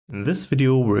In this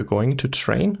video, we're going to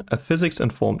train a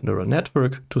physics-informed neural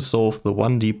network to solve the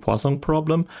 1D Poisson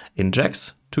problem in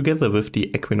JAX together with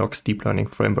the Equinox deep learning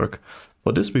framework.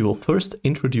 For this, we will first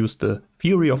introduce the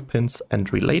theory of pins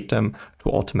and relate them to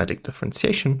automatic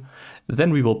differentiation.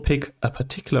 Then we will pick a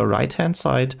particular right-hand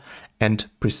side and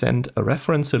present a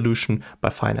reference solution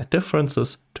by finite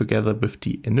differences together with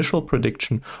the initial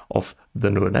prediction of the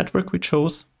neural network we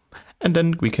chose. And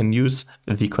then we can use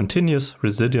the continuous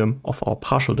residuum of our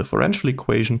partial differential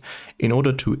equation in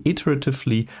order to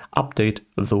iteratively update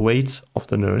the weights of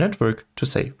the neural network to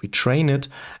say we train it,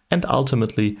 and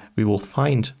ultimately we will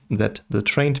find that the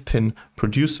trained pin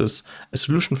produces a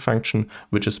solution function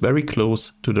which is very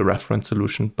close to the reference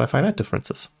solution by finite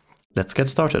differences. Let's get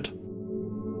started.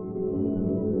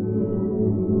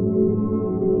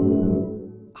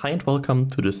 Hi and welcome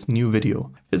to this new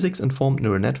video. Physics-informed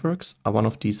neural networks are one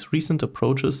of these recent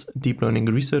approaches deep learning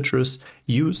researchers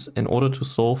use in order to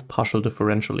solve partial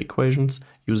differential equations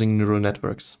using neural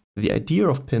networks. The idea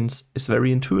of pins is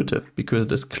very intuitive because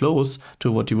it is close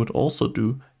to what you would also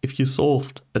do if you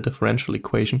solved a differential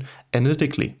equation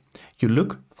analytically. You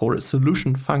look for a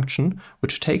solution function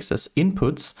which takes as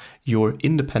inputs your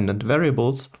independent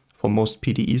variables. For most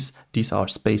PDEs, these are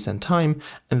space and time,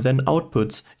 and then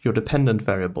outputs your dependent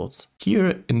variables.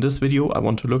 Here in this video, I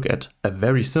want to look at a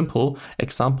very simple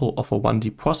example of a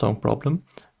 1D Poisson problem,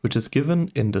 which is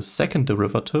given in the second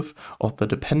derivative of the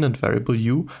dependent variable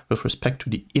u with respect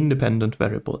to the independent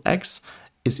variable x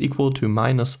is equal to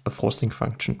minus a forcing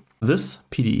function. This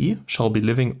PDE shall be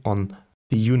living on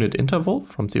the unit interval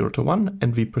from 0 to 1,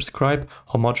 and we prescribe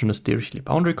homogeneous Dirichlet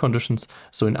boundary conditions.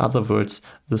 So in other words,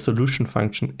 the solution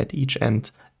function at each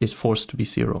end is forced to be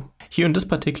 0. Here in this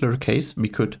particular case, we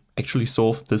could actually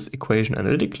solve this equation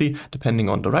analytically depending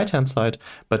on the right-hand side,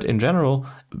 but in general,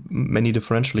 many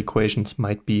differential equations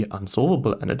might be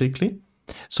unsolvable analytically.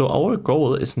 So our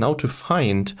goal is now to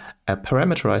find a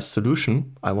parameterized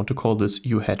solution, I want to call this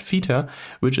u hat theta,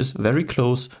 which is very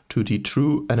close to the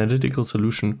true analytical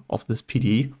solution of this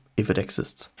PDE if it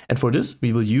exists. And for this,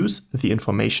 we will use the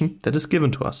information that is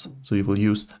given to us. So we will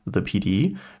use the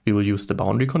PDE, we will use the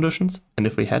boundary conditions, and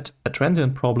if we had a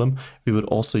transient problem, we would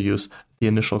also use the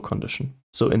initial condition.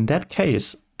 So in that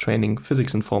case, training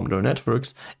physics-informed neural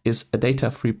networks is a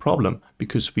data-free problem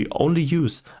because we only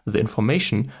use the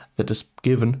information that is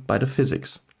given by the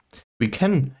physics. We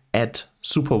can add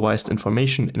supervised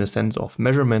information in a sense of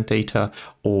measurement data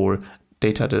or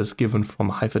data that is given from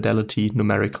high-fidelity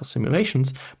numerical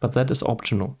simulations, but that is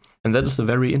optional. And that is a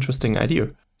very interesting idea.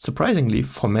 Surprisingly,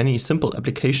 for many simple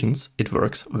applications, it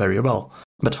works very well.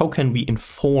 But how can we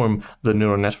inform the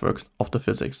neural networks of the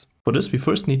physics? For this, we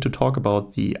first need to talk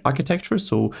about the architecture.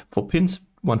 So for pins,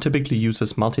 one typically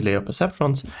uses multi-layer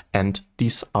perceptrons, and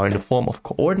these are in the form of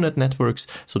coordinate networks.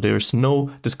 So there is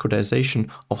no discretization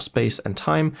of space and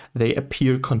time. They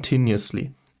appear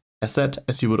continuously,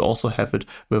 as you would also have it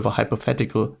with a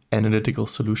hypothetical analytical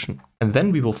solution. And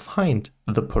then we will find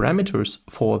the parameters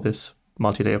for this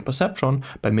multi-layer perceptron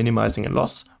by minimizing a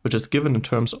loss, which is given in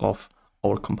terms of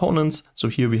our components. So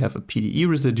here we have a PDE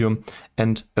residuum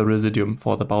and a residuum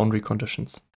for the boundary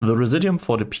conditions. The residuum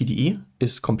for the PDE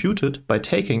is computed by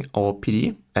taking our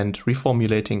PDE and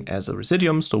reformulating as a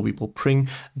residuum. So we will bring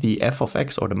the f of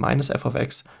x or the minus f of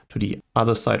x to the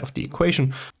other side of the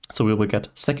equation. So we will get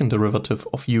second derivative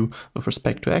of u with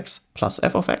respect to x plus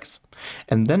f of x.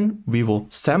 And then we will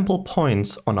sample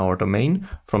points on our domain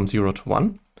from 0 to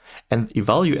 1 and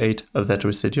evaluate that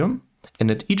residuum. And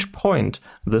at each point,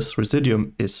 this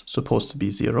residuum is supposed to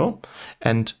be 0.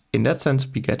 And in that sense,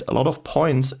 we get a lot of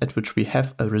points at which we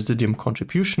have a residuum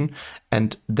contribution.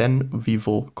 And then we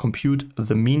will compute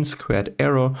the mean squared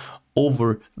error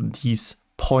over these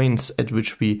points at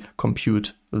which we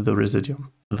compute the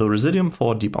residuum. The residuum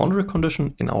for the boundary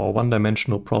condition in our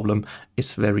one-dimensional problem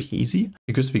is very easy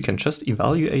because we can just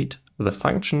evaluate the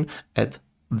function at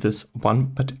this one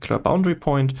particular boundary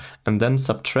point and then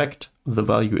subtract the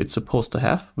value it's supposed to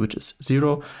have, which is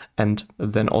 0, and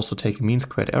then also take a mean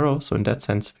squared error. So in that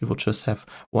sense, we will just have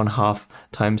 1/2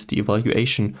 times the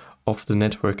evaluation of the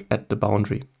network at the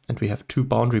boundary. And we have 2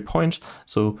 boundary points,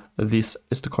 so this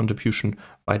is the contribution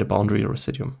by the boundary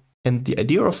residuum. And the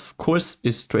idea, of course,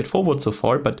 is straightforward so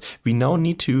far, but we now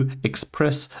need to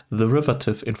express the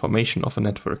derivative information of a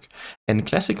network. And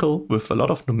classical, with a lot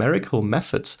of numerical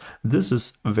methods, this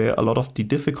is where a lot of the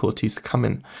difficulties come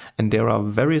in. And there are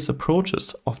various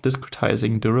approaches of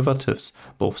discretizing derivatives,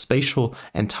 both spatial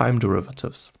and time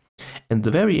derivatives. And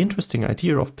the very interesting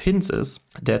idea of pins is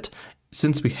that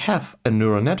since we have a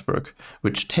neural network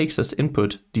which takes as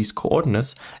input these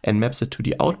coordinates and maps it to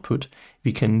the output,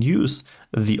 we can use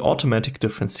the automatic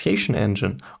differentiation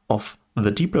engine of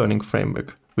the deep learning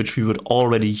framework, which we would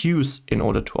already use in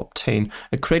order to obtain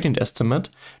a gradient estimate,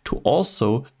 to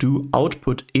also do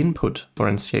output-input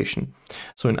differentiation.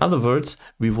 So in other words,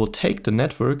 we will take the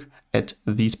network at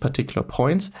these particular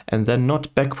points and then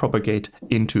not backpropagate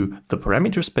into the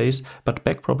parameter space, but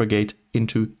backpropagate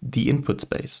into the input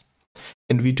space.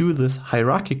 And we do this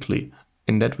hierarchically,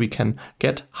 in that we can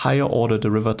get higher order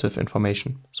derivative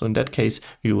information. So in that case,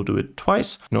 we will do it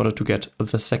twice in order to get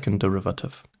the second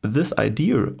derivative. This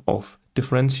idea of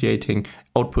differentiating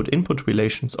output-input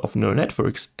relations of neural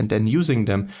networks and then using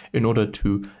them in order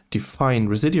to define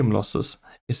residuum losses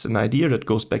is an idea that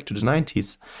goes back to the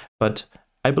 90s. But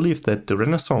I believe that the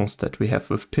renaissance that we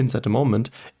have with PINNs at the moment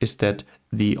is that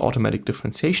the automatic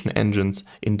differentiation engines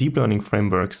in deep learning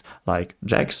frameworks like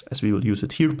JAX, as we will use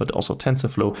it here, but also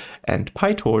TensorFlow and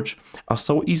PyTorch, are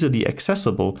so easily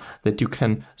accessible that you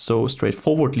can so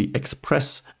straightforwardly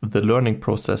express the learning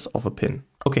process of a PINN.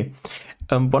 Okay,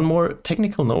 one more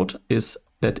technical note is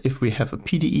that if we have a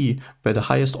PDE where the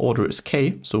highest order is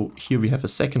k, so here we have a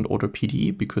second order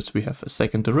PDE because we have a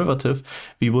second derivative,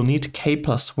 we will need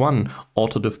k+1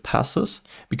 autodiff passes,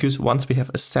 because once we have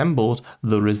assembled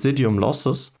the residuum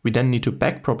losses, we then need to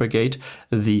backpropagate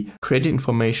the gradient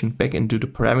information back into the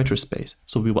parameter space.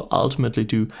 So we will ultimately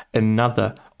do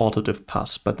another autodiff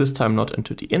pass, but this time not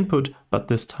into the input, but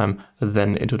this time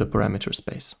then into the parameter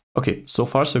space. Okay, so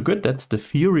far so good. That's the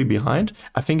theory behind.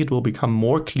 I think it will become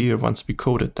more clear once we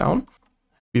code it down.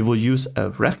 We will use a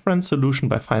reference solution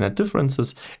by finite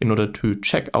differences in order to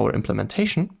check our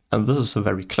implementation. And this is a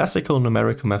very classical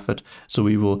numerical method. So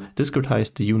we will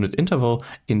discretize the unit interval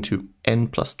into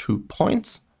n+2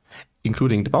 points,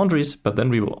 including the boundaries, but then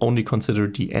we will only consider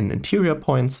the n interior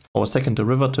points. Our second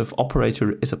derivative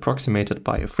operator is approximated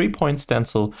by a 3-point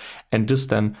stencil, and this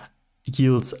then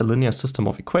yields a linear system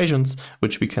of equations,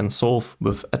 which we can solve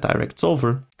with a direct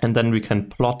solver, and then we can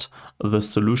plot the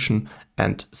solution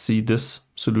and see this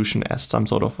solution as some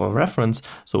sort of a reference.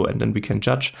 So, and then we can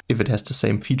judge if it has the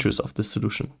same features of this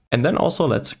solution. And then also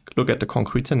let's look at the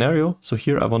concrete scenario. So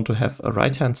here I want to have a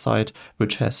right-hand side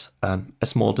which has a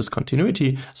small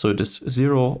discontinuity. So it is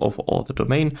 0 over all the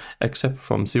domain, except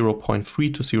from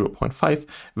 0.3 to 0.5,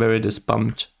 where it is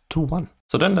bumped to 1.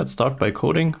 So then let's start by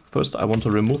coding. First, I want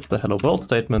to remove the hello world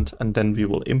statement, and then we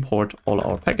will import all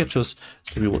our packages.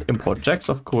 So we will import JAX,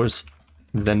 of course.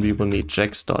 Then we will need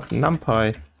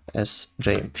jax.numpy as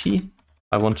JMP.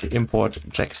 I want to import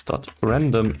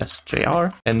jax.random as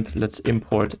JR, and let's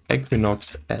import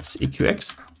Equinox as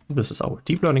EQX. This is our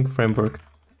deep learning framework.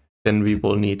 Then we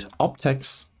will need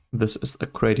Optax. This is a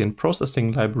gradient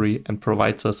processing library and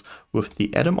provides us with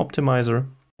the Adam optimizer.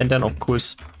 And then, of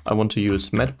course, I want to use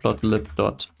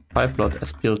matplotlib.pyplot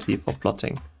as PLT for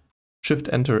plotting.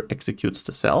 Shift-Enter executes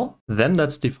the cell. Then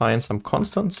let's define some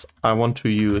constants. I want to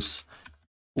use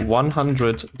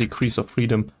 100 degrees of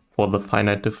freedom for the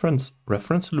finite difference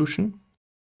reference solution.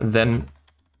 Then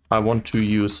I want to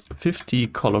use 50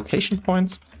 collocation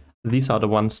points. These are the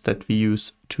ones that we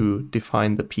use to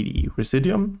define the PDE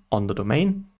residuum on the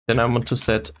domain. Then I want to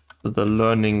set the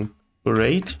learning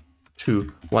rate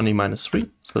to 1e-3,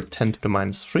 so 10 to the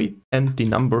 -3, and the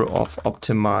number of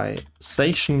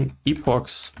optimization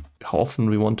epochs, how often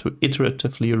we want to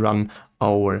iteratively run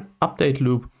our update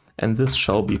loop, and this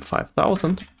shall be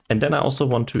 5000. And then I also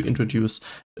want to introduce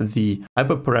the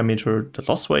hyperparameter, the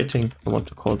loss weighting. I want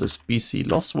to call this BC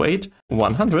loss weight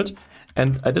 100,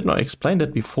 and I did not explain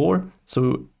that before.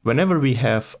 So whenever we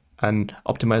have an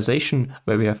optimization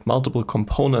where we have multiple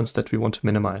components that we want to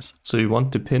minimize. So we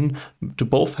want the PINN to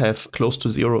both have close to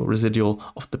 0 residual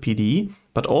of the PDE,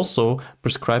 but also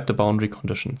prescribe the boundary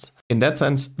conditions. In that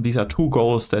sense, these are two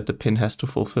goals that the PINN has to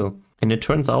fulfill. And it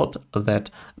turns out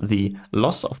that the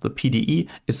loss of the PDE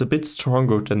is a bit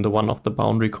stronger than the one of the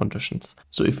boundary conditions.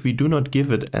 So if we do not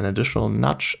give it an additional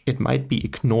nudge, it might be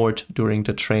ignored during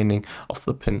the training of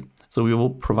the PINN. So we will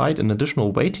provide an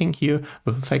additional weighting here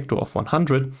with a factor of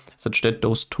 100, such that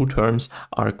those two terms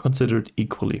are considered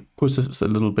equally. Of course, this is a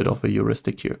little bit of a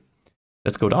heuristic here.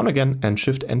 Let's go down again and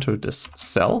Shift-Enter this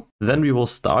cell. Then we will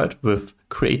start with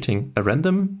creating a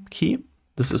random key.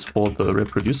 This is for the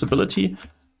reproducibility,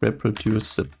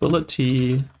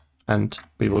 and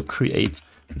we will create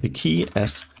the key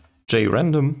as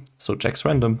JRandom, so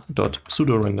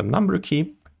jaxrandom.pseudo-random number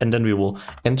key, and then we will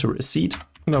enter a seed.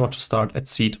 And I want to start at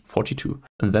seed 42.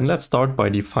 And then let's start by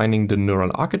defining the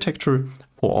neural architecture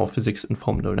for our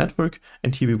physics-informed neural network.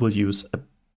 And here we will use a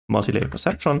multi-layer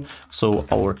perceptron. So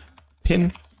our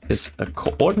PINN is a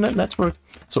coordinate network.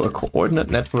 So a coordinate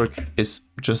network is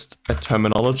just a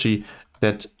terminology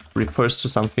that refers to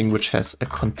something which has a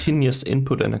continuous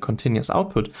input and a continuous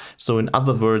output. So in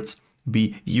other words,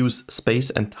 we use space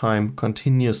and time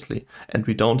continuously, and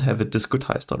we don't have it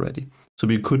discretized already. So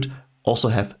we could also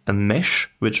have a mesh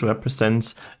which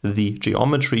represents the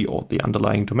geometry or the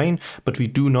underlying domain, but we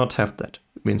do not have that.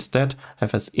 We instead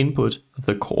have as input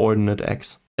the coordinate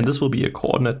x. And this will be a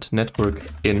coordinate network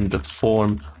in the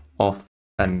form of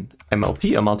an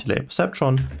MLP, a multi-layer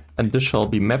perceptron, and this shall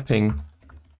be mapping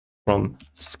from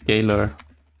scalar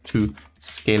to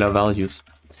scalar values.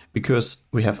 Because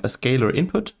we have a scalar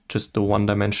input, just the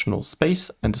one-dimensional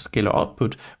space, and a scalar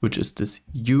output, which is this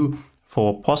U.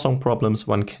 For Poisson problems,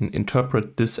 one can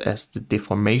interpret this as the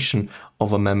deformation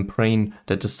of a membrane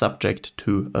that is subject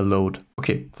to a load.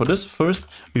 Okay, for this first,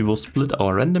 we will split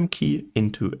our random key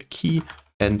into a key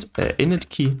and an init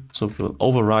key. So we'll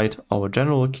override our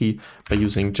general key by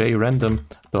using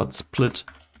jrandom.split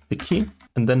the key.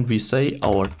 And then we say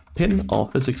our PIN, our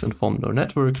physics-informed neural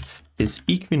network, is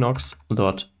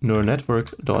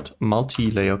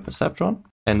equinox.neural-network.multi-layer perceptron.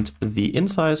 And the in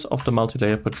size of the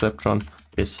multi-layer perceptron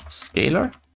is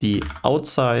scalar. The out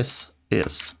size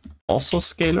is also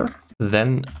scalar.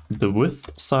 Then the width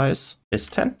size is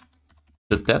 10.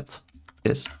 The depth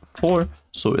is 4.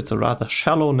 So it's a rather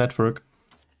shallow network.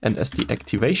 And as the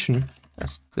activation,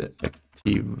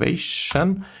 we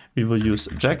will use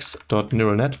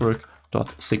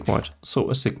JAX.neural-network.sigmoid, so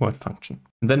a sigmoid function.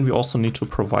 And then we also need to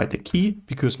provide a key,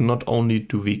 because not only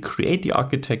do we create the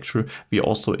architecture, we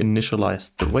also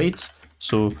initialize the weights.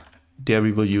 So there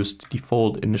we will use the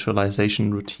default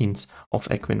initialization routines of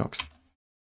Equinox.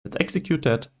 Let's execute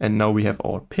that, and now we have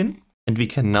our PIN, and we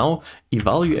can now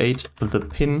evaluate the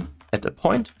PIN at a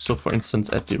point. So for instance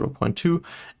at 0.2,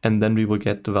 and then we will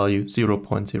get the value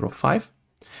 0.05.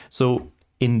 So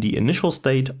in the initial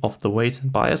state of the weights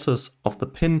and biases of the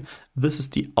PIN, this is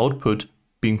the output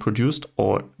being produced,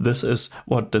 or this is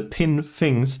what the PIN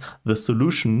thinks the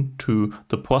solution to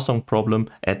the Poisson problem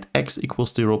at x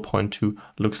equals 0.2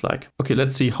 looks like. Okay,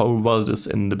 let's see how well it is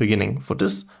in the beginning. For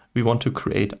this, we want to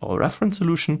create our reference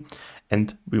solution,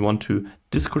 and we want to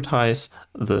discretize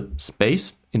the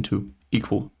space into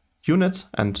equal units,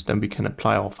 and then we can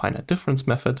apply our finite difference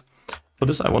method. For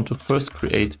this, I want to first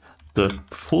create the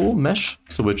full mesh,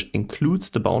 so which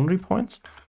includes the boundary points.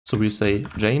 So we say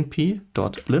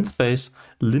jnp.linspace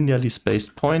linearly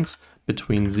spaced points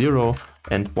between 0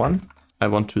 and 1. I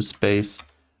want to space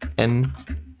n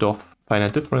of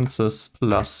finite differences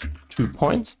plus 2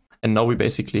 points. And now we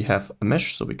basically have a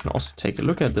mesh, so we can also take a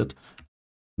look at it.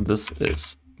 This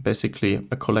is basically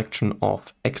a collection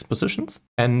of x positions.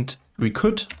 And we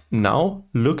could now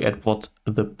look at what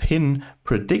the PIN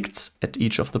predicts at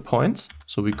each of the points.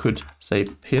 So we could say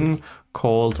PIN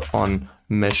called on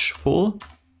mesh full.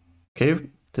 Okay,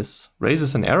 this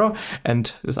raises an error,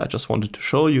 and I just wanted to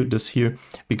show you this here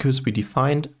because we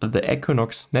defined the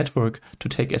Equinox network to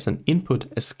take as an input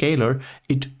a scalar.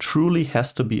 It truly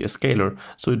has to be a scalar,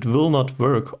 so it will not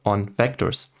work on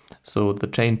vectors. So the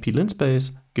JNP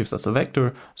linspace gives us a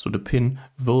vector, so the PIN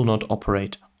will not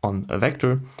operate on a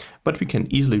vector, but we can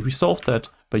easily resolve that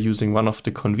by using one of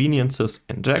the conveniences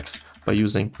in JAX, by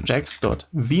using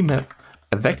jax.vmap,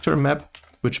 a vector map,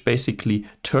 which basically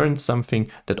turns something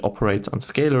that operates on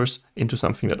scalars into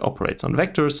something that operates on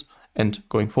vectors. And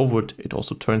going forward, it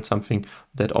also turns something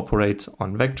that operates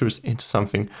on vectors into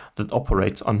something that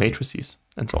operates on matrices,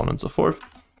 and so on and so forth.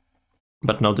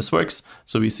 But now this works.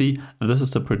 So we see this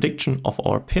is the prediction of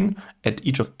our PIN at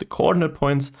each of the coordinate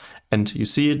points. And you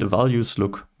see the values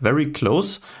look very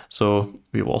close. So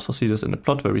we will also see this in the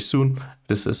plot very soon.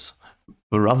 This is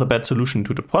a rather bad solution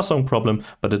to the Poisson problem,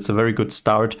 but it's a very good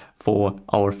start for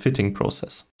our fitting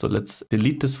process. So let's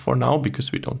delete this for now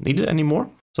because we don't need it anymore.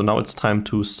 So now it's time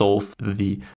to solve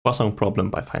the Poisson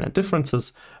problem by finite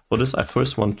differences. For this, I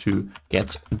first want to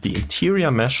get the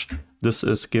interior mesh. This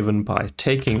is given by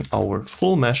taking our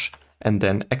full mesh and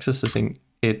then accessing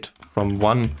it from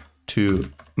 1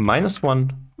 to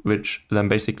 -1, which then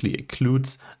basically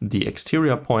includes the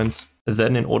exterior points.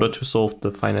 Then in order to solve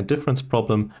the finite difference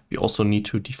problem, we also need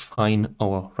to define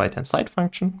our right-hand side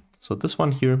function. So this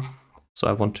one here. So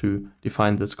I want to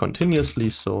define this continuously.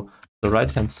 So the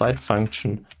right-hand side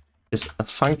function is a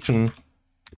function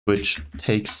which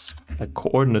takes a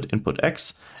coordinate input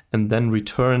x and then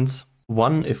returns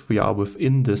 1 if we are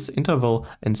within this interval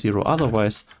and 0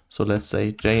 otherwise. So let's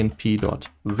say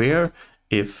jnp.where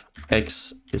if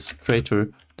x is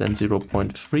greater than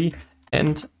 0.3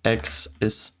 and x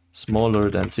is smaller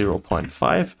than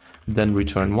 0.5, then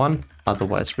return 1,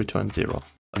 otherwise return 0.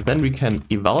 And then we can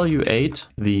evaluate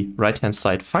the right-hand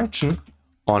side function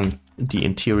on the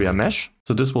interior mesh.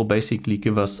 So this will basically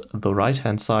give us the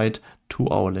right-hand side to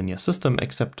our linear system,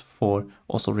 except for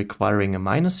also requiring a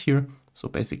minus here. So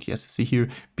basically, as you see here,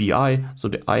 bi, so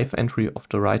the ith entry of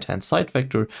the right-hand side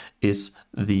vector is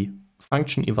the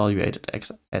function evaluated at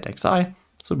xi.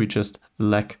 So we just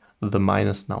lack the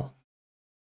minus now.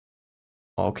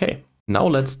 Okay, now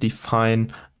let's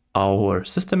define our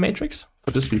system matrix.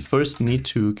 For this, we first need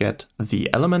to get the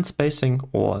element spacing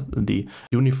or the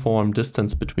uniform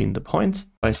distance between the points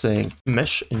by saying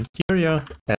mesh interior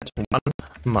at 1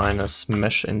 minus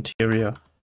mesh interior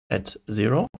at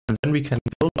 0. And then we can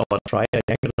build our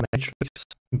triangular matrix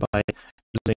by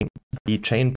using the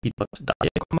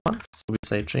jnp.diag command. So we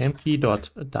say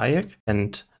jnp.diag,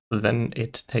 and then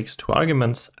it takes two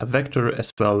arguments, a vector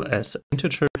as well as an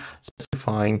integer,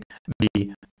 specifying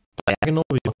the diagonal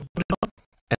we want to put it on.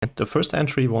 And the first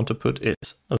entry we want to put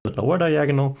is the lower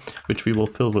diagonal, which we will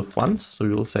fill with ones. So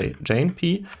we will say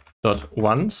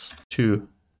jnp.ones to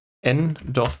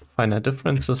end of finite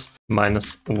differences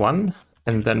minus 1.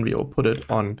 And then we will put it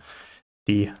on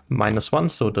the minus 1,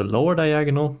 so the lower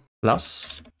diagonal,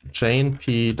 plus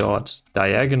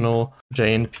jnp.diagonal,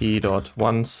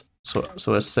 jnp.ones,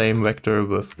 so a same vector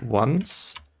with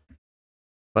ones,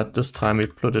 but this time we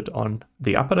put it on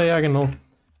the upper diagonal.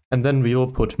 And then we will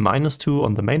put minus 2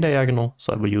 on the main diagonal,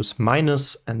 so I will use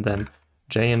minus and then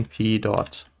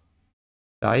jnp.diag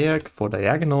for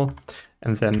diagonal,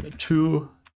 and then 2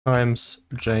 times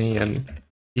jnp.ones,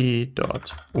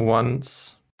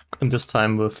 and this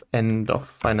time with end of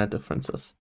finite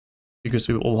differences, because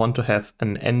we will want to have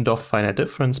an end of finite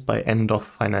difference by end of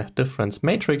finite difference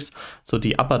matrix. So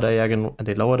the upper diagonal and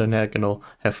the lower diagonal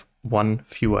have one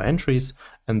fewer entries,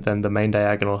 and then the main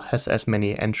diagonal has as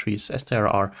many entries as there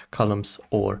are columns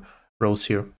or rows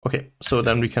here. Okay, so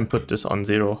then we can put this on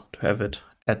 0 to have it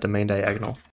at the main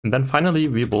diagonal. And then finally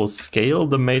we will scale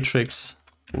the matrix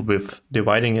with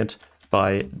dividing it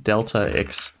by delta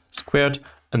x squared,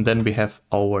 and then we have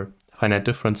our finite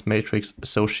difference matrix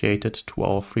associated to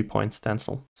our 3-point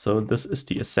stencil. So this is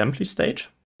the assembly stage.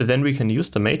 Then we can use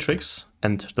the matrix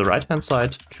and the right-hand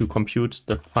side to compute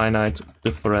the finite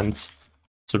difference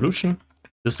solution.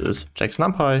 This is JAX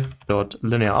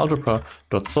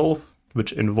numpy.linearalgebra.solve,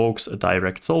 which invokes a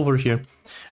direct solver here,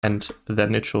 and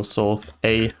then it shall solve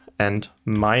a and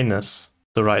minus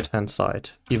the right-hand side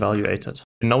evaluated.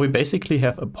 And now we basically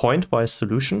have a pointwise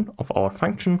solution of our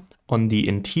function. On the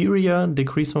interior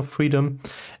degrees of freedom,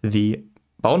 the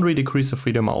boundary degrees of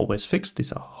freedom are always fixed.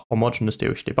 These are homogeneous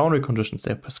Dirichlet boundary conditions.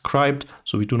 They're prescribed,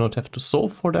 so we do not have to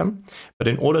solve for them. But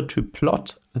in order to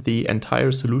plot the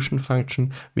entire solution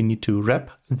function, we need to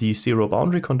wrap the 0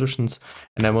 boundary conditions.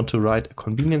 And I want to write a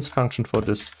convenience function for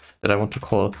this that I want to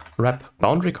call wrap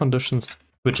boundary conditions,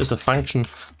 which is a function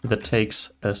that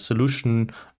takes a solution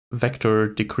vector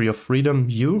degree of freedom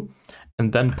u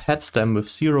and then pads them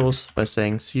with zeros by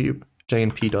saying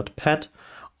jnp.pad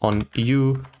on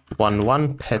u 1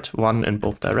 1 pad 1 in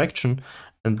both direction,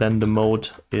 and then the mode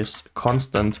is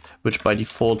constant, which by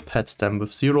default pads them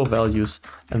with 0 values,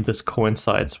 and this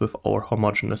coincides with our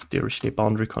homogeneous Dirichlet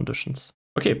boundary conditions.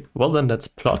 Okay, well then let's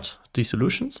plot the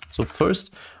solutions. So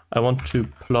first I want to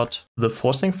plot the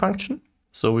forcing function.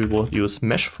 So we will use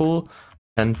mesh full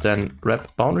and then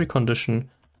wrap boundary condition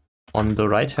on the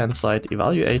right hand side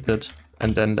evaluated,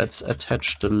 and then let's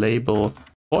attach the label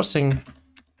forcing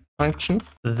function.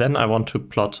 Then I want to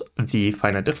plot the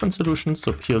finite difference solution,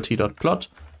 so plt.plot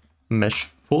mesh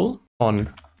full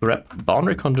on wrap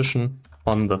boundary condition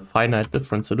on the finite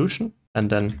difference solution, and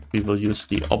then we will use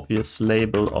the obvious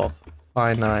label of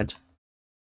finite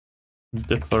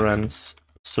difference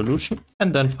solution.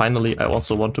 And then finally I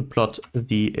also want to plot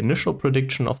the initial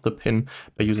prediction of the pin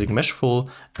by using mesh full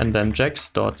and then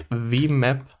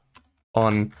jax.vmap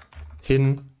on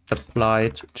pin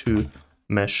applied to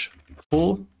mesh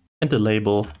full, and the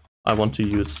label I want to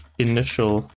use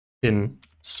initial pin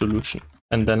solution.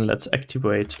 And then let's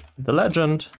activate the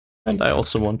legend, and I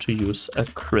also want to use a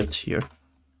crit here.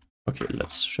 Okay,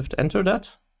 let's shift enter that.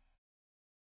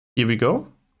 Here we go.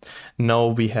 Now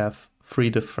we have 3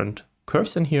 different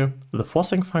curves in here. The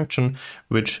forcing function,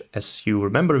 which, as you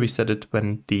remember, we set it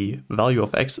when the value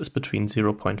of x is between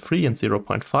 0.3 and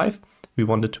 0.5. We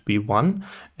want it to be 1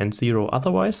 and 0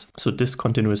 otherwise, so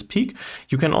discontinuous peak.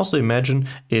 You can also imagine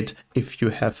it if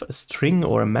you have a string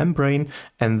or a membrane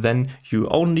and then you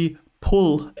only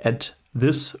pull at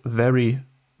this very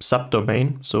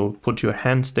subdomain, so put your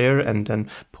hands there and then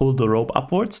pull the rope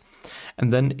upwards,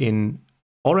 and then in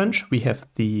orange, we have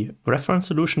the reference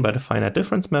solution by the finite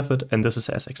difference method, and this is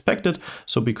as expected.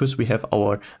 So because we have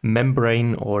our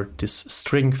membrane or this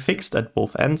string fixed at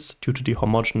both ends due to the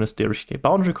homogeneous Dirichlet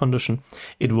boundary condition,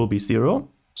 it will be 0.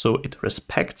 So it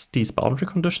respects these boundary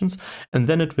conditions, and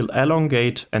then it will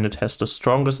elongate, and it has the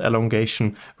strongest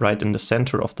elongation right in the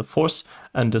center of the force,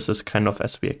 and this is kind of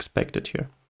as we expected here.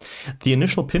 The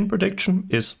initial pin prediction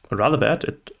is rather bad.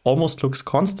 It almost looks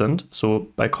constant. So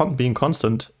by being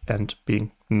constant and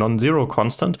being non-zero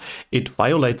constant, it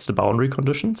violates the boundary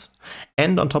conditions.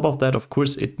 And on top of that, of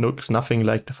course, it looks nothing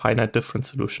like the finite difference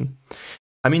solution.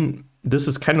 I mean, this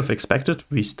is kind of expected.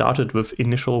 We started with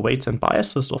initial weights and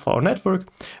biases of our network,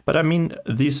 but I mean,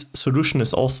 this solution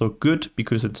is also good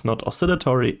because it's not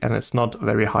oscillatory and it's not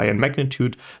very high in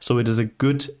magnitude. So it is a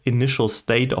good initial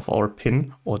state of our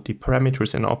pin or the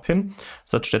parameters in our pin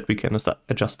such that we can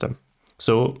adjust them.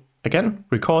 So again,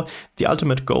 recall the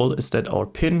ultimate goal is that our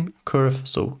pin curve,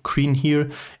 so green here,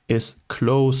 is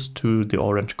close to the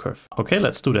orange curve. Okay,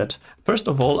 let's do that. First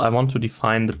of all, I want to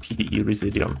define the PDE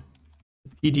residuum.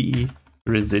 PDE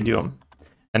residuum.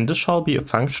 And this shall be a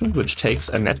function which takes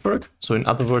a network, so in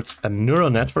other words, a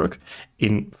neural network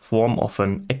in form of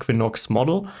an Equinox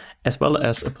model, as well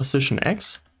as a position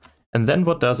x. And then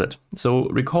what does it? So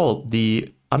recall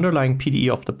the underlying PDE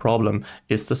of the problem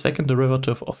is the second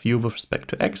derivative of u with respect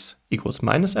to x equals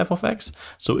minus f of x.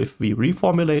 So if we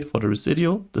reformulate for the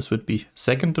residual, this would be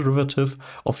second derivative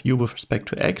of u with respect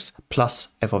to x plus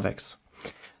f of x.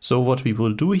 So what we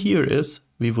will do here is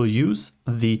we will use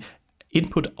the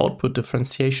input-output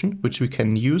differentiation, which we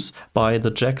can use by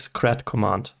the JAX CRAT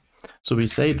command. So we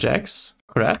say JAX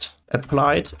CRAT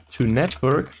applied to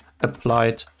network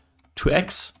applied to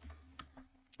x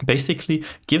basically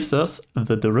gives us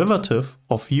the derivative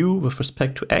of u with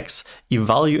respect to x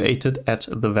evaluated at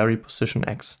the very position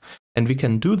x. And we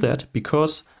can do that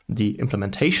because the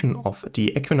implementation of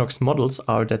the Equinox models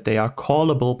are that they are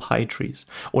callable pi trees,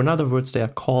 or in other words, they are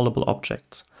callable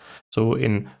objects. So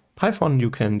in Python, you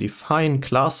can define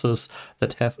classes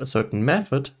that have a certain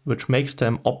method which makes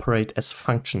them operate as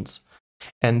functions.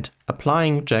 And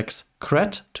applying JAX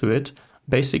CRAT to it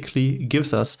basically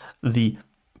gives us the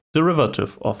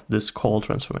derivative of this call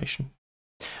transformation.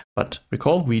 But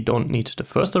recall, we don't need the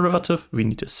first derivative, we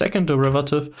need a second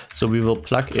derivative. So we will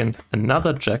plug in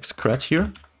another JAX CRAT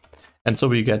here. And so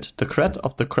we get the CRAT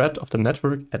of the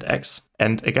network at x.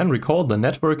 And again, recall the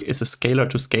network is a scalar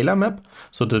to scalar map.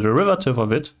 So the derivative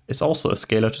of it is also a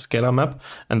scalar to scalar map.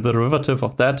 And the derivative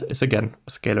of that is again a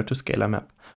scalar to scalar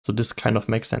map. So this kind of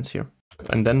makes sense here.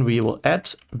 And then we will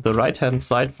add the right-hand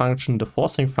side function, the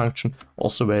forcing function,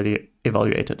 also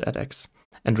evaluated at x.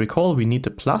 And recall we need the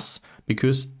plus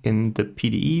because in the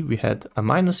PDE we had a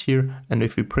minus here. And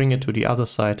if we bring it to the other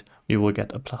side, we will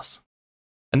get a plus.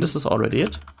 And this is already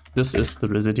it. This is the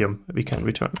residuum we can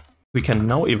return. We can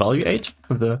now evaluate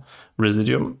the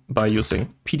residuum by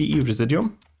using PDE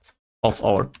residuum of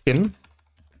our pin.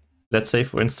 Let's say,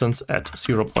 for instance, at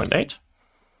 0.8.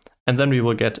 And then we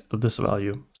will get this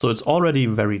value. So it's already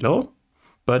very low,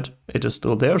 but it is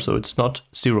still there, so it's not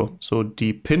 0. So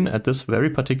the pin at this very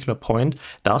particular point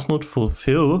does not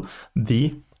fulfill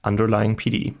the underlying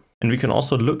PDE. And we can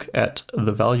also look at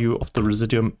the value of the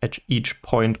residuum at each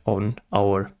point on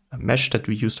our mesh that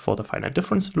we used for the finite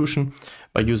difference solution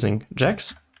by using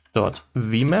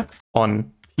jax.vmap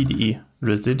on PDE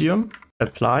residuum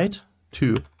applied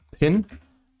to pin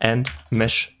and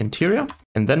mesh interior.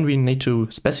 And then we need to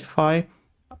specify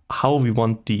how we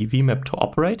want the vmap to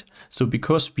operate. So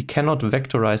because we cannot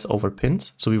vectorize over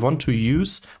pins, so we want to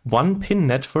use one pin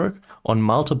network on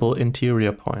multiple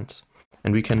interior points.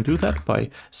 And we can do that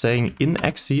by saying in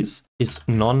axis is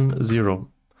non-zero.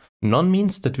 None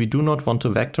means that we do not want to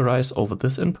vectorize over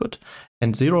this input,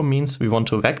 and 0 means we want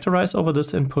to vectorize over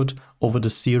this input over the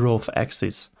 0th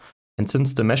axis. And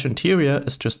since the mesh interior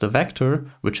is just a vector,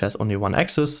 which has only one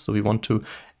axis, so we want to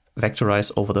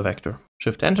vectorize over the vector.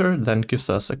 Shift-Enter then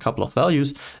gives us a couple of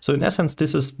values. So in essence,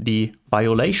 this is the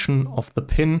violation of the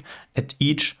pin at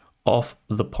each of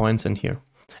the points in here.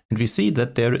 And we see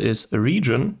that there is a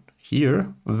region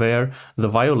here where the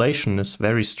violation is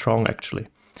very strong actually.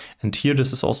 And here,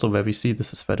 this is also where we see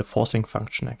this is where the forcing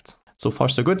function acts. So far,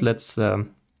 so good. Let's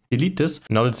delete this.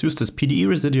 Now let's use this PDE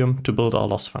residuum to build our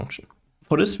loss function.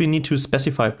 For this, we need to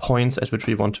specify points at which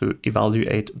we want to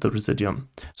evaluate the residuum.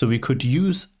 So we could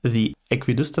use the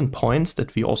equidistant points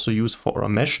that we also use for our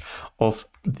mesh of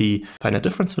the finite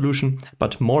difference solution,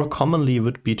 but more commonly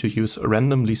would be to use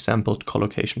randomly sampled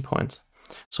collocation points.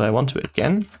 So I want to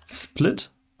again split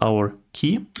our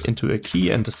key into a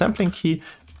key and a sampling key.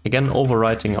 Again,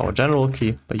 overwriting our general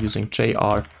key by using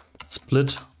JR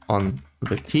split on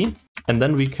the key. And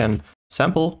then we can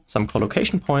sample some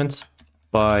collocation points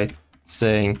by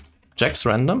saying JAX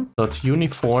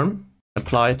random.uniform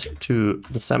applied to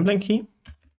the sampling key.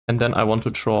 And then I want to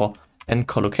draw n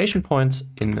collocation points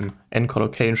in an n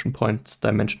collocation points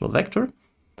dimensional vector.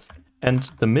 And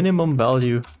the minimum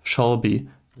value shall be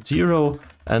 0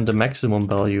 and the maximum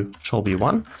value shall be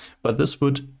 1. But this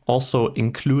would also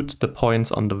include the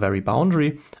points on the very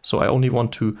boundary. So I only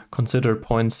want to consider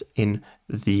points in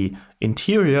the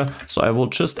interior. So I will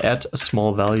just add a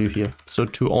small value here. So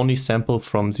to only sample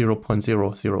from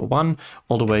 0.001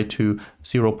 all the way to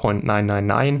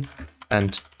 0.999.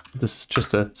 And this is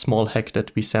just a small hack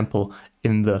that we sample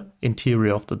in the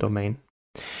interior of the domain.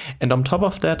 And on top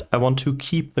of that, I want to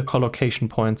keep the collocation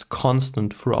points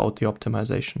constant throughout the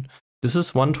optimization. This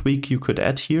is one tweak you could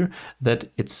add here,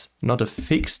 that it's not a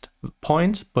fixed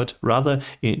point, but rather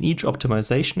in each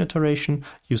optimization iteration,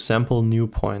 you sample new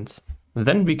points.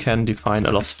 Then we can define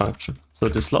a loss function. So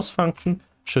this loss function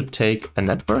should take a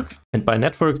network, and by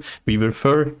network, we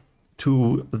refer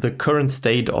to the current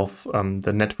state of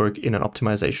the network in an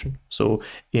optimization. So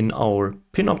in our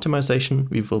PINN optimization,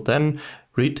 we will then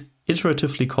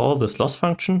iteratively call this loss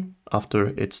function after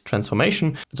its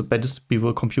transformation. So by this, we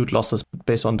will compute losses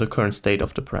based on the current state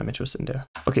of the parameters in there.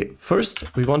 Okay, first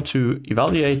we want to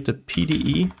evaluate the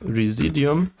PDE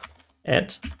residuum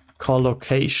at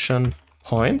collocation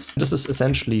points. This is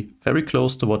essentially very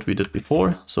close to what we did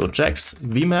before. So JAX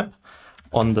VMAP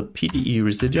on the PDE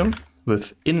residuum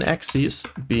with in axes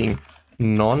being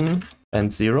none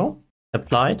and 0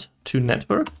 applied to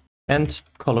network and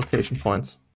collocation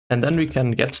points. And then we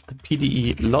can get the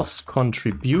PDE loss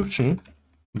contribution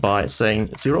by saying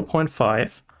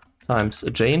 0.5 times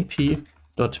JNP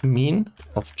dot mean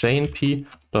of JNP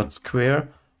dot square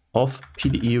of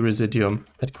PDE residuum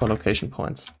at collocation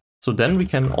points. So then we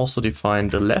can also define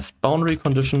the left boundary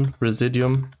condition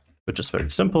residuum, which is very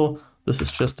simple. This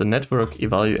is just the network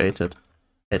evaluated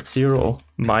at 0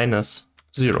 minus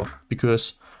 0,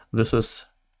 because this is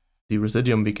the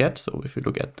residuum we get. So if you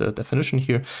look at the definition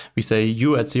here, we say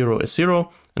u at 0 is 0.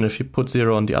 And if you put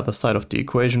 0 on the other side of the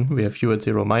equation, we have u at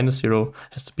 0 minus 0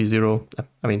 has to be 0.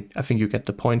 I mean, I think you get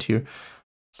the point here.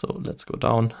 So let's go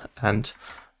down. And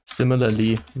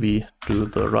similarly, we do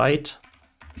the right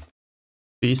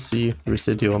BC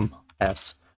residuum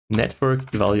as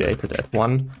network evaluated at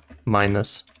 1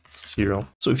 minus 0.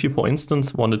 So if you, for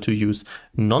instance, wanted to use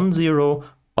non-zero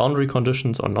boundary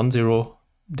conditions or non-zero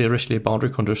Dirichlet boundary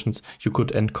conditions, you could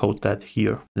encode that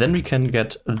here. Then we can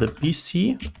get the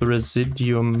BC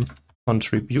residuum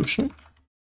contribution,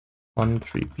 and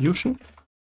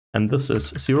this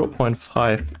is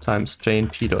 0.5 times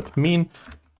JNP dot mean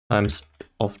times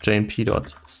of JNP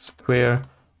dot square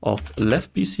of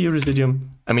left BC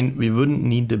residuum. I mean, we wouldn't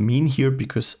need the mean here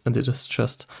because it is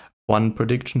just one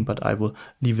prediction, but I will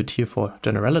leave it here for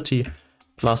generality,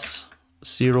 plus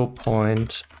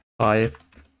 0.5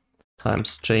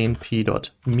 times JNP dot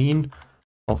mean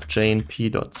of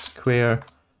JNP dot square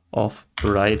of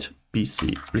right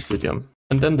BC residuum.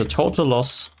 And then the total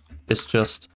loss is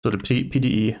just so the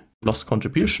PDE loss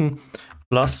contribution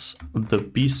plus the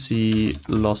BC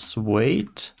loss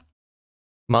weight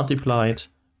multiplied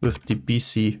with the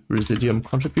BC residuum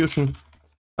contribution.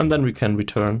 And then we can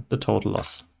return the total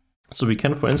loss. So we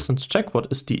can, for instance, check what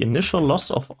is the initial loss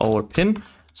of our PINN.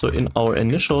 So in our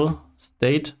initial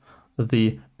state,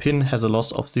 the PINN has a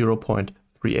loss of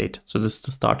 0.38. So this is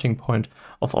the starting point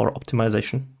of our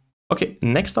optimization. Okay,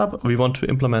 next up, we want to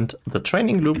implement the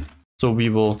training loop. So we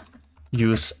will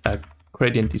use a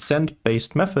gradient descent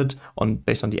based method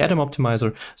based on the Atom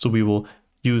optimizer. So we will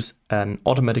use an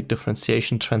automatic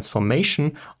differentiation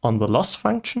transformation on the loss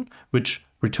function, which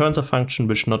returns a function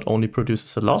which not only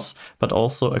produces a loss, but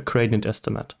also a gradient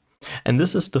estimate. And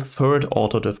this is the third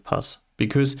autodiff pass,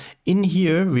 because in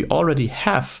here we already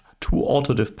have two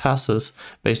autodiff passes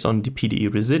based on the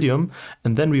PDE residuum,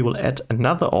 and then we will add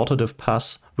another autodiff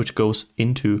pass which goes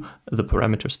into the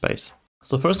parameter space.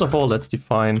 So first of all, let's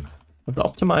define the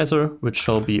optimizer, which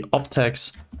shall be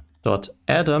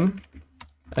optax.atom,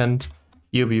 and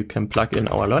here we can plug in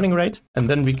our learning rate, and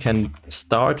then we can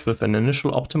start with an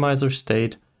initial optimizer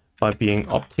state by being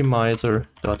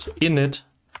optimizer.init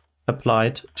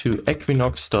applied to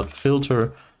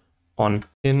Equinox.filter on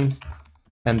PINN,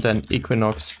 and then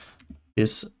Equinox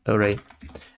is array.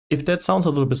 If that sounds a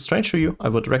little bit strange to you, I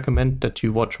would recommend that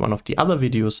you watch one of the other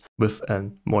videos with a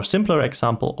more simpler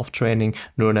example of training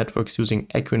neural networks using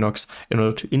Equinox in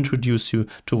order to introduce you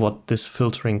to what this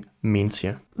filtering means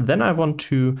here. Then I want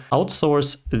to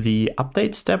outsource the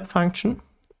update step function,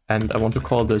 and I want to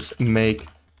call this make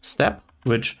step,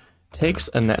 which takes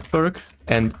a network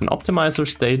and an optimizer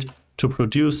state to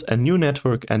produce a new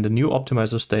network and a new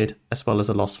optimizer state as well as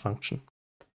a loss function.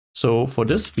 So for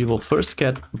this, we will first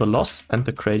get the loss and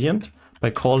the gradient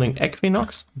by calling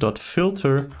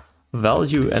Equinox.filter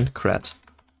value and cred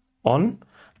on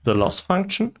the loss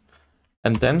function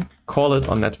and then call it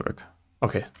on network.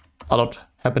 Okay, a lot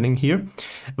happening here.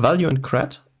 Value and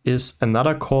cred is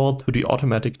another call to the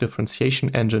automatic differentiation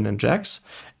engine in JAX.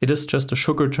 It is just a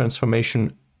sugar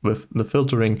transformation with the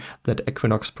filtering that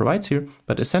Equinox provides here,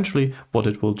 but essentially what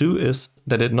it will do is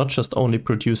that it not just only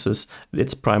produces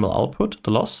its primal output, the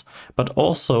loss, but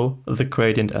also the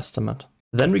gradient estimate.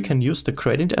 Then we can use the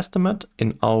gradient estimate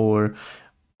in our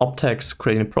Optax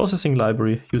gradient processing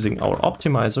library using our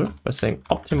optimizer by saying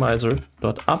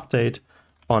optimizer.update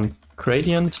on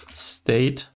gradient,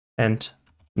 state, and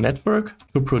network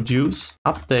to produce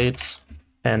updates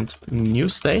and new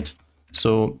state.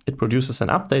 So it produces an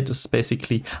update. This is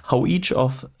basically how each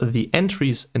of the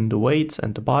entries in the weights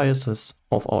and the biases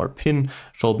of our pin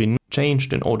shall be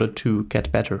changed in order to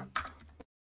get better.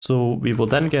 So we will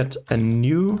then get a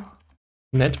new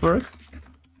network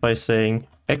by saying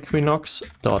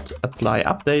Equinox.apply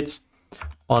updates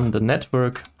on the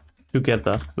network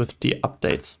together with the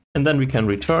updates. And then we can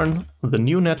return the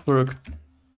new network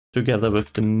together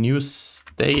with the new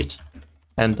state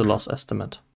and the loss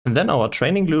estimate. And then our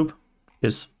training loop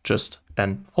is just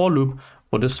an for loop.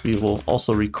 For this, we will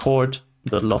also record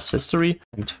the loss history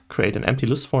and create an empty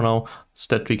list for now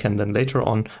so that we can then later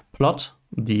on plot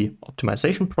the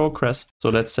optimization progress. So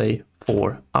let's say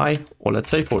for I, or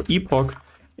let's say for epoch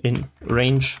in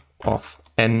range of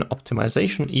n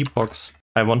optimization epochs,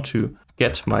 I want to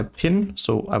get my pin.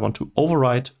 So I want to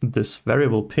override this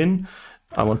variable pin.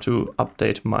 I want to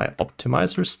update my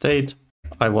optimizer state.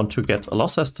 I want to get a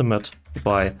loss estimate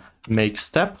by make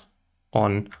step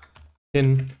on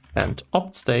pin and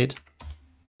opt state,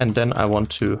 and then I want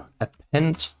to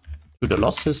append to the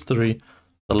loss history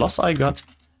the loss I got,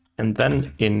 and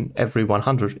then in every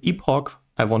 100 epoch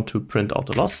I want to print out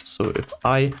the loss. So if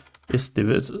I is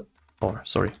divisible, or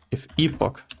sorry, if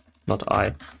epoch, not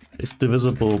I, is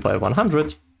divisible by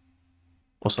 100,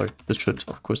 oh sorry, this should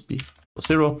of course be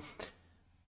 0,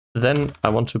 then I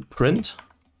want to print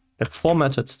a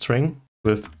formatted string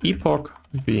with epoch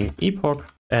being epoch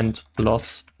and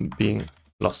loss being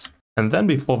loss. And then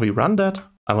before we run that,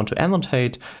 I want to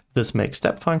annotate this make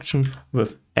step function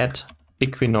with add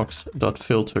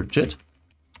equinox.filter JIT.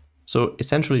 So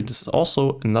essentially this is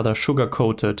also another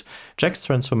sugar-coated JAX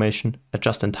transformation, a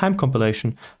just-in-time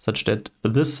compilation, such that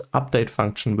this update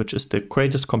function, which is the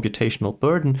greatest computational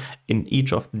burden in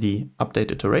each of the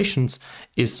update iterations,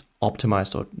 is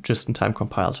optimized or just-in-time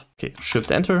compiled. Okay,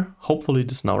 Shift-Enter, hopefully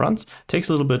this now runs. Takes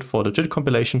a little bit for the JIT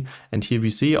compilation, and here we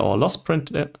see our loss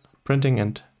printing,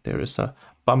 and there is a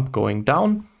bump going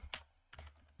down.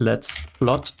 Let's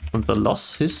plot the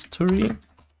loss history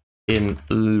in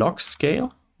log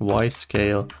scale. Y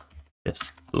scale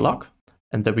is log,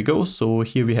 and there we go. So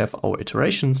here we have our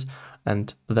iterations,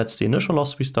 and that's the initial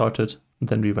loss we started.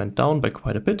 Then we went down by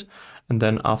quite a bit, and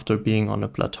then after being on a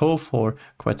plateau for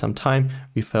quite some time,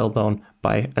 we fell down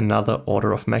by another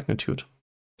order of magnitude.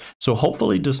 So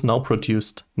hopefully this now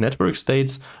produced network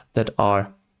states that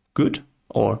are good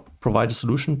or provide a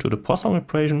solution to the Poisson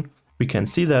equation. We can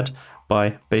see that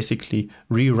by basically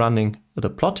rerunning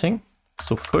the plotting.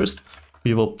 So first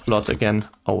we will plot again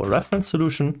our reference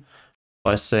solution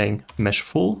by saying mesh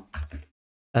full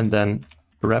and then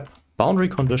wrap boundary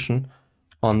condition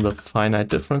on the finite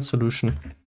difference solution,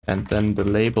 and then the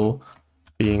label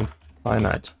being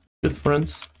finite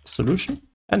difference solution,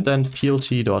 and then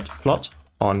plt.plot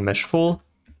on mesh full,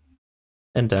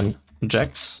 and then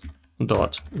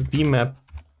jax.bmap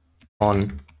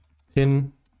on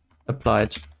pin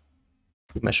applied to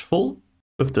mesh full,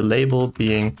 with the label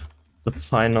being the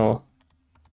final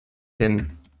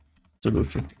pin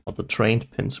solution, or the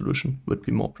trained pin solution would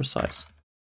be more precise.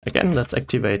 Again, let's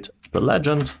activate the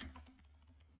legend,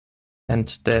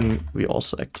 and then we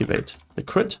also activate the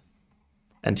crit.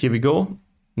 And here we go.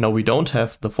 Now we don't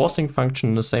have the forcing function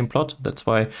in the same plot. That's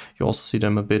why you also see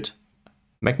them a bit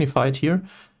magnified here.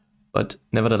 But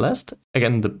nevertheless,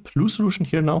 again, the blue solution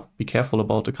here now, be careful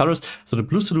about the colors. So the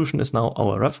blue solution is now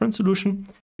our reference solution.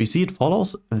 We see it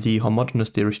follows the homogeneous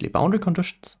Dirichlet boundary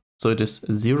conditions. So it is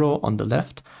 0 on the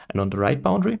left and on the right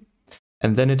boundary.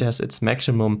 And then it has its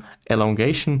maximum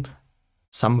elongation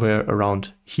somewhere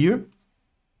around here.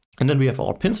 And then we have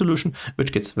our pin solution,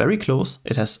 which gets very close.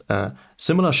 It has a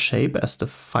similar shape as the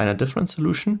finite difference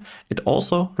solution. It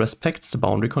also respects the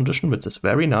boundary condition, which is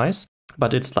very nice,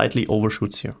 but it slightly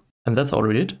overshoots here. And that's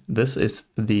already it. This is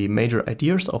the major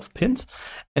ideas of pins.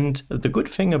 And the good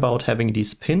thing about having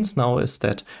these pins now is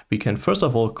that we can first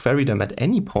of all query them at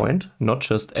any point, not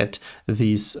just at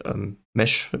these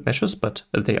meshes, but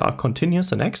they are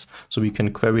continuous in X. So we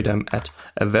can query them at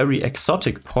a very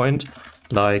exotic point,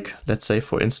 like let's say,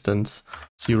 for instance,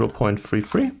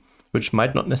 0.33, which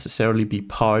might not necessarily be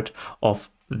part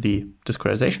of the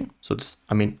discretization. So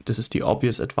this is the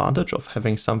obvious advantage of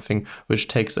having something which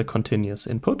takes a continuous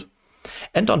input.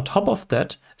 And on top of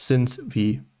that, since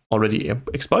we already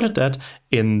exploited that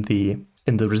in the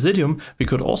residuum, we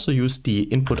could also use the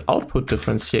input-output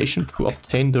differentiation to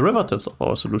obtain derivatives of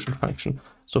our solution function.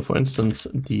 So for instance,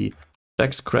 the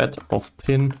JAX cred of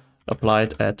pin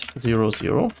applied at 0,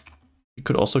 0, we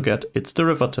could also get its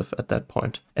derivative at that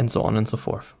point, and so on and so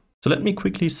forth. So let me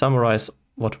quickly summarize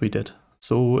what we did.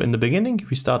 So in the beginning,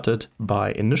 we started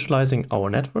by initializing our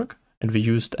network, and we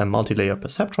used a multi-layer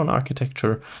perceptron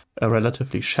architecture, a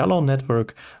relatively shallow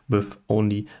network with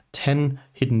only 10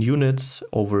 hidden units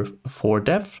over 4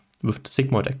 depth with the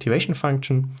sigmoid activation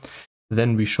function.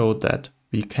 Then we showed that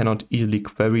we cannot easily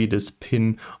query this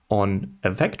pin on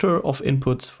a vector of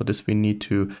inputs. For this, we need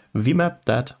to vmap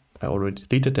that. I already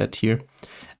deleted that here.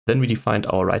 Then we defined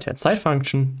our right-hand side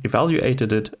function,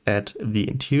 evaluated it at the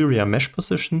interior mesh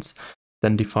positions,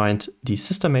 then defined the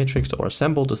system matrix or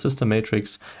assembled the system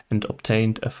matrix and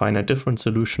obtained a finite difference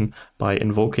solution by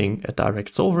invoking a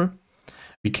direct solver.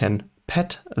 We can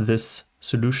pet this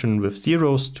solution with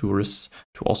zeros to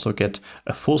also get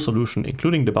a full solution,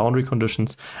 including the boundary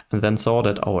conditions, and then saw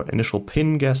that our initial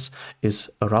pin guess is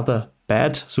a rather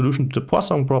bad solution to the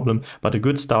Poisson problem, but a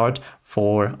good start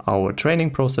for our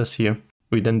training process here.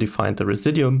 We then defined the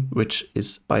residuum, which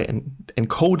is by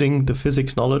encoding the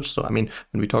physics knowledge. So, when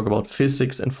we talk about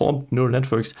physics-informed neural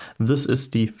networks, this is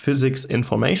the physics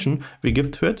information we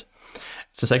give to it.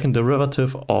 It's the second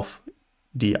derivative of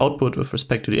the output with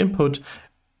respect to the input,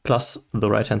 plus the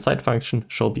right-hand side function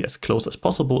shall be as close as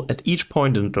possible at each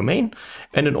point in the domain.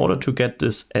 And in order to get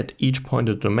this at each point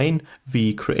in the domain,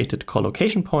 we created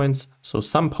collocation points. So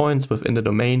some points within the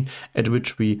domain at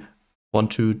which we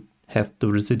want to have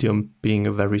the residuum being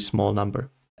a very small number.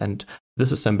 And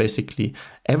this is then basically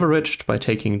averaged by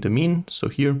taking the mean. So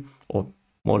here, or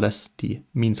more or less the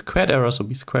mean squared error, so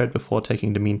we squared before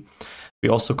taking the mean. We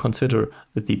also consider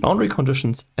the boundary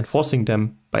conditions, enforcing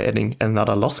them by adding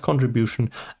another loss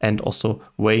contribution and also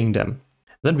weighing them.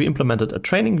 Then we implemented a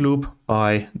training loop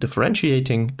by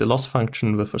differentiating the loss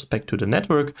function with respect to the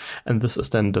network. And this is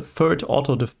then the third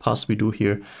autodiff pass we do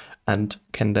here, and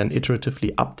can then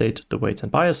iteratively update the weights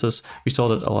and biases. We saw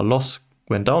that our loss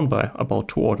went down by about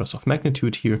 2 orders of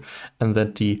magnitude here, and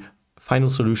that the final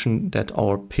solution that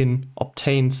our pin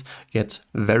obtains gets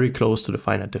very close to the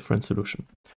finite difference solution.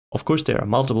 Of course, there are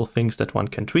multiple things that one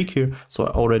can tweak here, so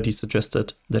I already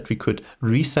suggested that we could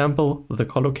resample the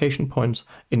collocation points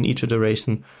in each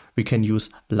iteration. We can use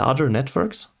larger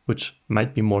networks, which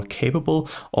might be more capable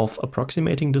of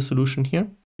approximating the solution here.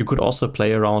 You could also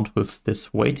play around with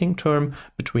this weighting term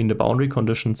between the boundary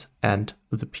conditions and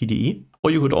the PDE, or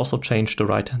you could also change the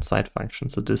right-hand side function.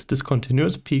 So this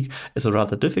discontinuous peak is a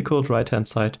rather difficult right-hand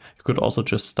side. You could also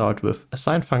just start with a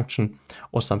sine function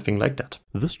or something like that.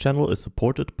 This channel is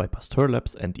supported by Pasteur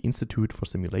Labs and the Institute for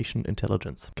Simulation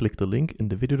Intelligence. Click the link in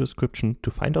the video description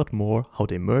to find out more how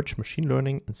they merge machine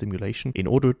learning and simulation in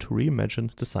order to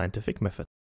reimagine the scientific method.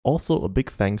 Also, a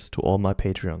big thanks to all my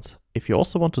Patreons. If you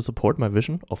also want to support my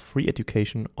vision of free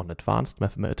education on advanced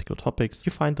mathematical topics,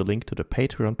 you find the link to the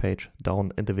Patreon page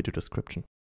down in the video description.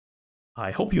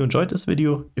 I hope you enjoyed this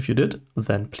video. If you did,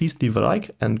 then please leave a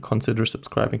like and consider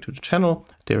subscribing to the channel.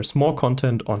 There's more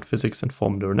content on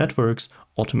physics-informed neural networks,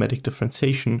 automatic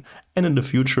differentiation, and in the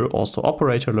future also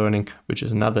operator learning, which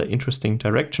is another interesting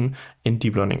direction in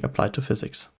deep learning applied to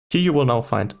physics. Here you will now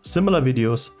find similar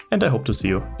videos, and I hope to see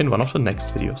you in one of the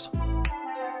next videos.